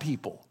grab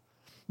people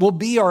will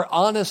be our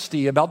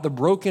honesty about the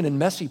broken and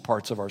messy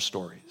parts of our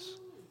stories.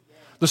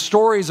 The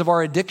stories of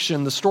our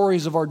addiction, the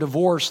stories of our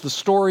divorce, the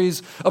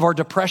stories of our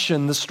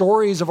depression, the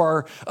stories of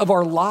our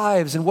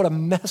lives, and what a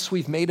mess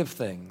we've made of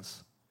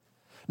things.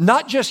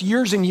 Not just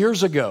years and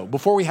years ago,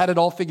 before we had it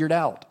all figured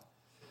out,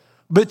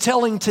 but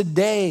telling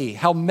today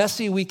how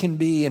messy we can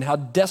be and how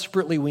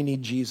desperately we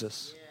need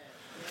Jesus.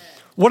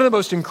 One of the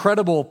most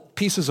incredible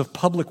pieces of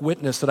public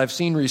witness that I've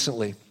seen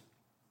recently,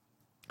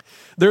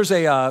 there's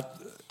a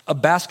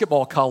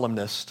basketball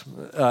columnist,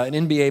 an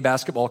NBA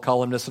basketball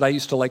columnist that I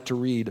used to like to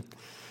read,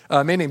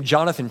 a man named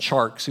Jonathan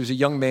Tjarks, who's a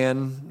young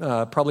man,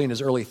 probably in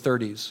his early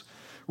 30s,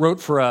 wrote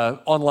for an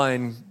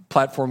online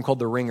platform called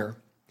The Ringer,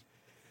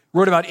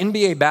 wrote about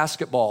NBA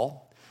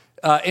basketball,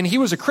 and he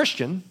was a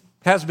Christian,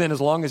 has been as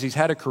long as he's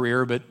had a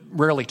career, but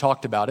rarely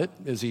talked about it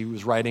as he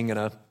was writing in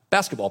a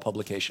basketball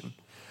publication.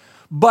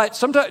 But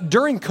sometime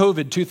during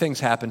COVID, 2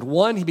 things happened.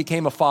 One, he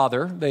became a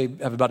father. They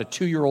have about a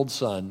 2-year-old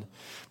son.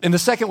 And the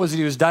second was that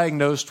he was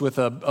diagnosed with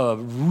a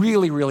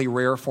really, really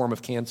rare form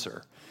of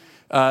cancer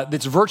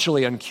that's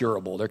virtually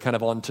uncurable. They're kind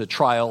of on to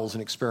trials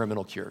and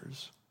experimental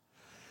cures.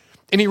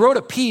 And he wrote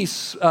a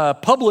piece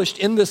published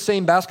in this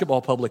same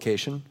basketball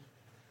publication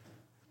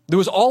that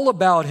was all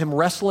about him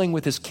wrestling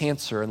with his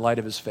cancer in light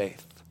of his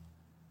faith.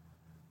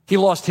 He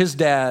lost his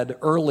dad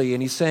early,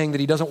 and he's saying that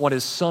he doesn't want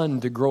his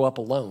son to grow up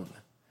alone.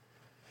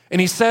 And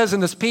he says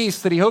in this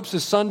piece that he hopes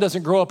his son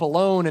doesn't grow up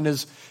alone, and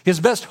his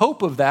best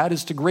hope of that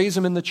is to raise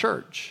him in the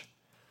church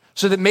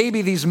so that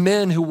maybe these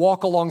men who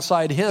walk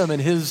alongside him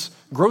and his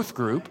growth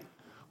group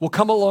will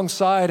come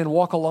alongside and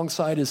walk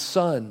alongside his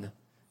son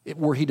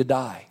were he to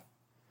die.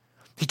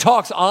 He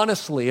talks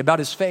honestly about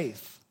his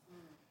faith.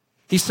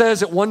 He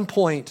says at one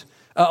point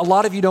A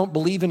lot of you don't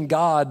believe in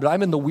God, but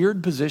I'm in the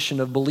weird position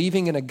of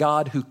believing in a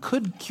God who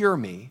could cure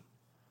me,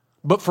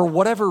 but for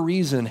whatever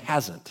reason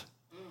hasn't.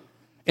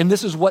 And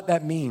this is what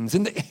that means.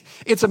 And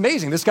it's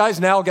amazing. This guy's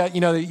now got,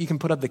 you can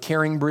put up the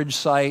Caring Bridge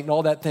site and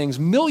all that things.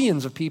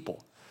 Millions of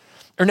people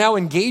are now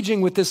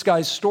engaging with this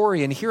guy's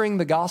story and hearing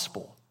the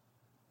gospel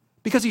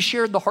because he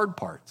shared the hard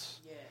parts.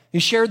 Yeah. He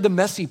shared the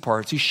messy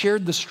parts. He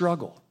shared the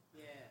struggle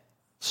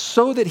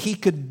so that he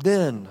could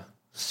then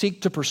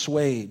seek to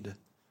persuade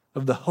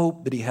of the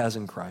hope that he has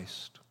in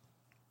Christ.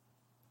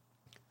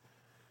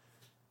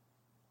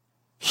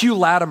 Hugh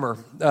Latimer,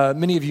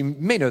 many of you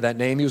may know that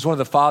name. He was one of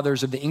the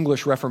fathers of the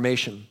English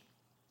Reformation.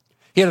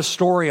 He had a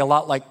story a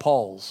lot like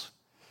Paul's.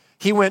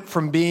 He went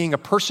from being a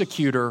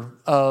persecutor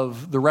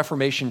of the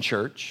Reformation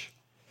Church,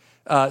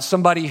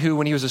 somebody who,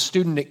 when he was a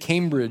student at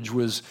Cambridge,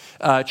 was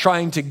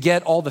trying to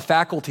get all the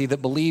faculty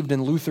that believed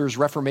in Luther's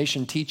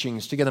Reformation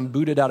teachings to get them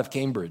booted out of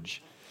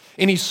Cambridge.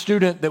 Any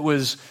student that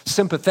was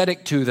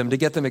sympathetic to them to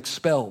get them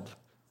expelled.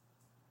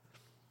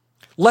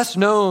 Less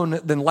known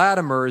than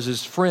Latimer is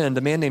his friend,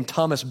 a man named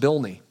Thomas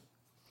Bilney.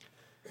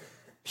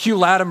 Hugh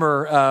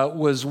Latimer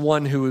was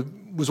one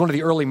of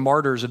the early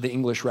martyrs of the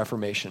English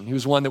Reformation. He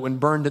was one that when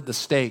burned at the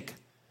stake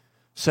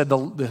said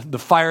the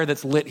fire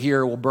that's lit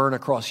here will burn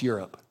across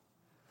Europe.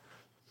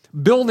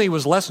 Bilney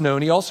was less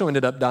known. He also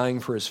ended up dying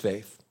for his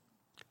faith.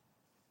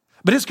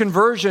 But his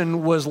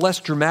conversion was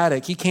less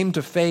dramatic. He came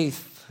to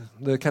faith,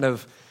 the kind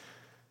of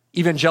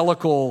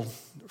evangelical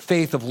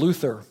faith of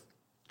Luther,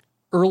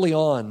 early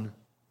on,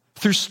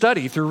 through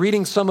study, through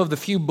reading some of the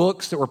few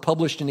books that were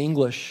published in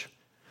English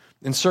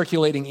and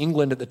circulating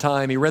England at the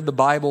time. He read the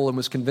Bible and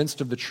was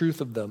convinced of the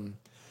truth of them.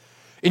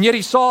 And yet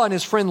he saw in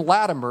his friend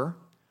Latimer,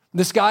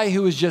 this guy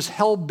who was just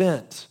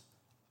hell-bent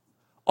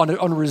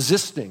on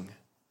resisting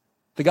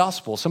the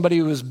gospel, somebody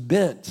who was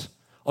bent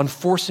on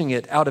forcing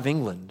it out of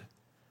England.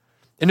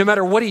 And no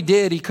matter what he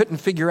did, he couldn't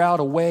figure out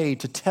a way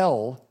to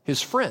tell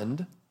his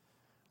friend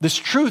this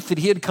truth that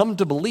he had come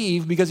to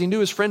believe because he knew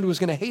his friend was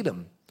going to hate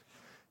him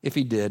if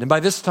he did. And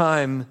by this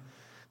time,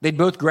 they'd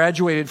both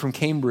graduated from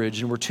Cambridge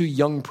and were two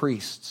young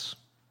priests.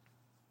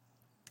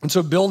 And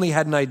so Bilney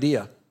had an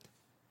idea.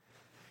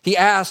 He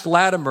asked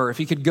Latimer if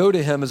he could go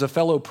to him as a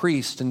fellow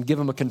priest and give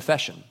him a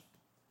confession.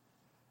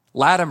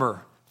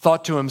 Latimer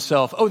thought to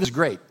himself, oh, this is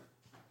great.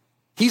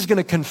 He's going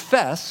to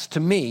confess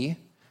to me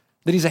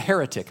that he's a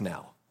heretic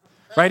now,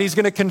 right? He's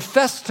going to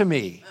confess to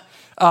me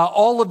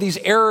all of these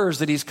errors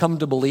that he's come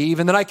to believe,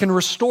 and then I can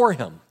restore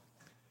him.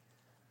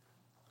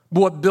 But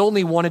what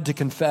Bilney wanted to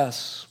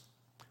confess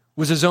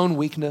was his own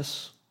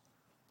weakness,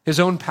 his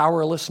own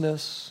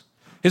powerlessness,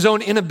 his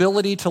own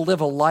inability to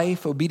live a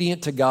life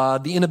obedient to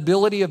God, the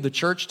inability of the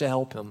church to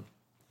help him,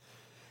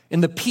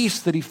 and the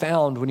peace that he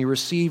found when he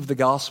received the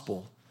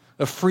gospel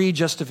of free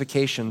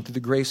justification through the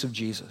grace of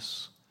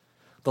Jesus,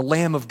 the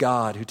Lamb of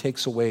God who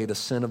takes away the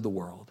sin of the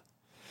world.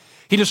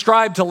 He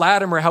described to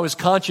Latimer how his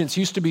conscience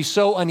used to be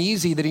so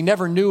uneasy that he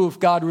never knew if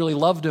God really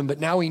loved him, but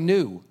now he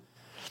knew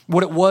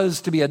what it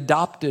was to be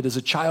adopted as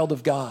a child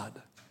of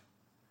God.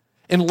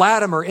 And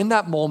Latimer, in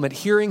that moment,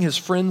 hearing his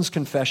friend's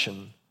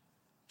confession,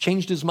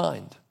 changed his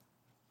mind.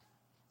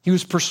 He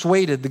was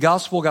persuaded. The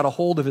gospel got a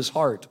hold of his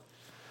heart.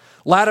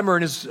 Latimer,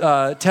 in his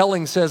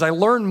telling, says, I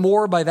learned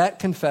more by that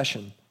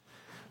confession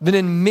than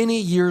in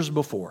many years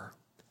before.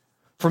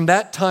 From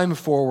that time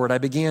forward, I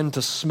began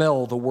to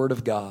smell the word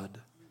of God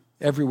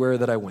everywhere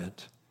that I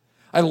went.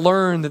 I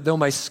learned that though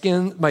my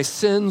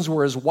sins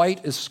were as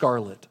white as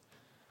scarlet,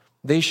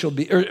 as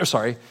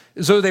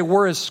though they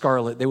were as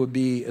scarlet, they would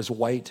be as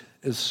white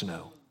as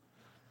snow.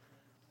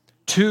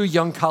 Two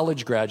young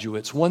college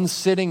graduates, one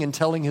sitting and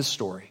telling his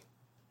story,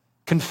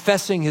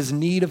 confessing his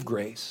need of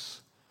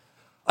grace,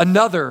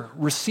 another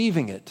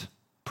receiving it,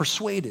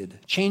 persuaded,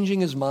 changing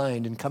his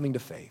mind and coming to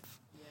faith.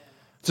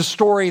 It's a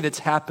story that's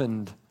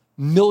happened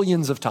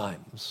millions of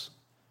times.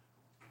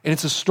 And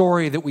it's a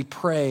story that we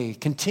pray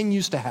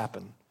continues to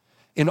happen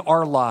in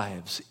our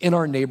lives, in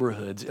our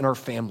neighborhoods, in our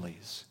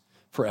families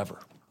forever.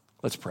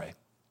 Let's pray.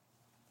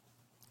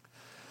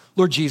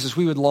 Lord Jesus,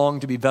 we would long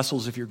to be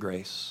vessels of your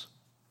grace.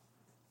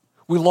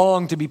 We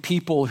long to be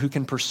people who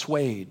can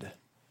persuade,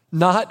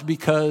 not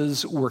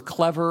because we're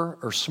clever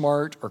or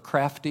smart or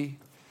crafty,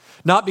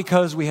 not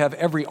because we have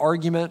every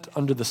argument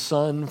under the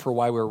sun for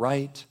why we're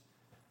right,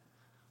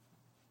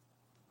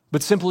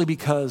 but simply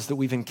because that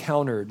we've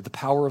encountered the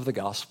power of the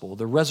gospel,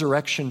 the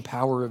resurrection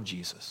power of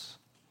Jesus.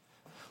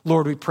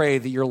 Lord, we pray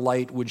that your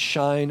light would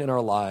shine in our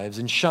lives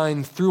and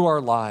shine through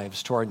our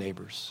lives to our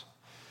neighbors.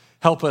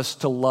 Help us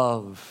to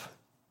love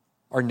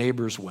our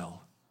neighbors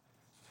well.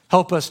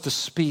 Help us to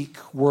speak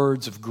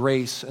words of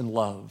grace and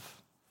love.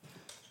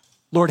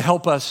 Lord,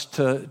 help us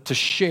to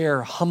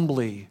share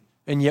humbly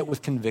and yet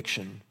with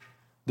conviction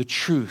the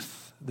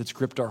truth that's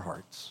gripped our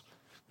hearts.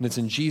 And it's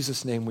in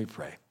Jesus' name we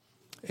pray.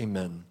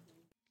 Amen.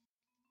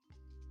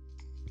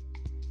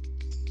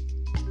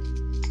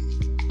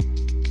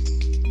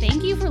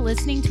 Thank you for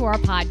listening to our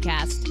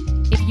podcast.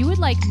 If you would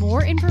like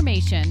more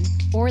information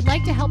or would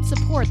like to help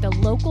support the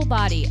local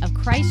body of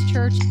Christ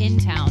Church in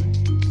town,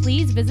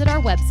 please visit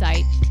our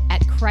website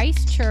at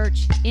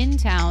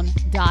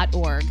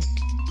christchurchintown.org.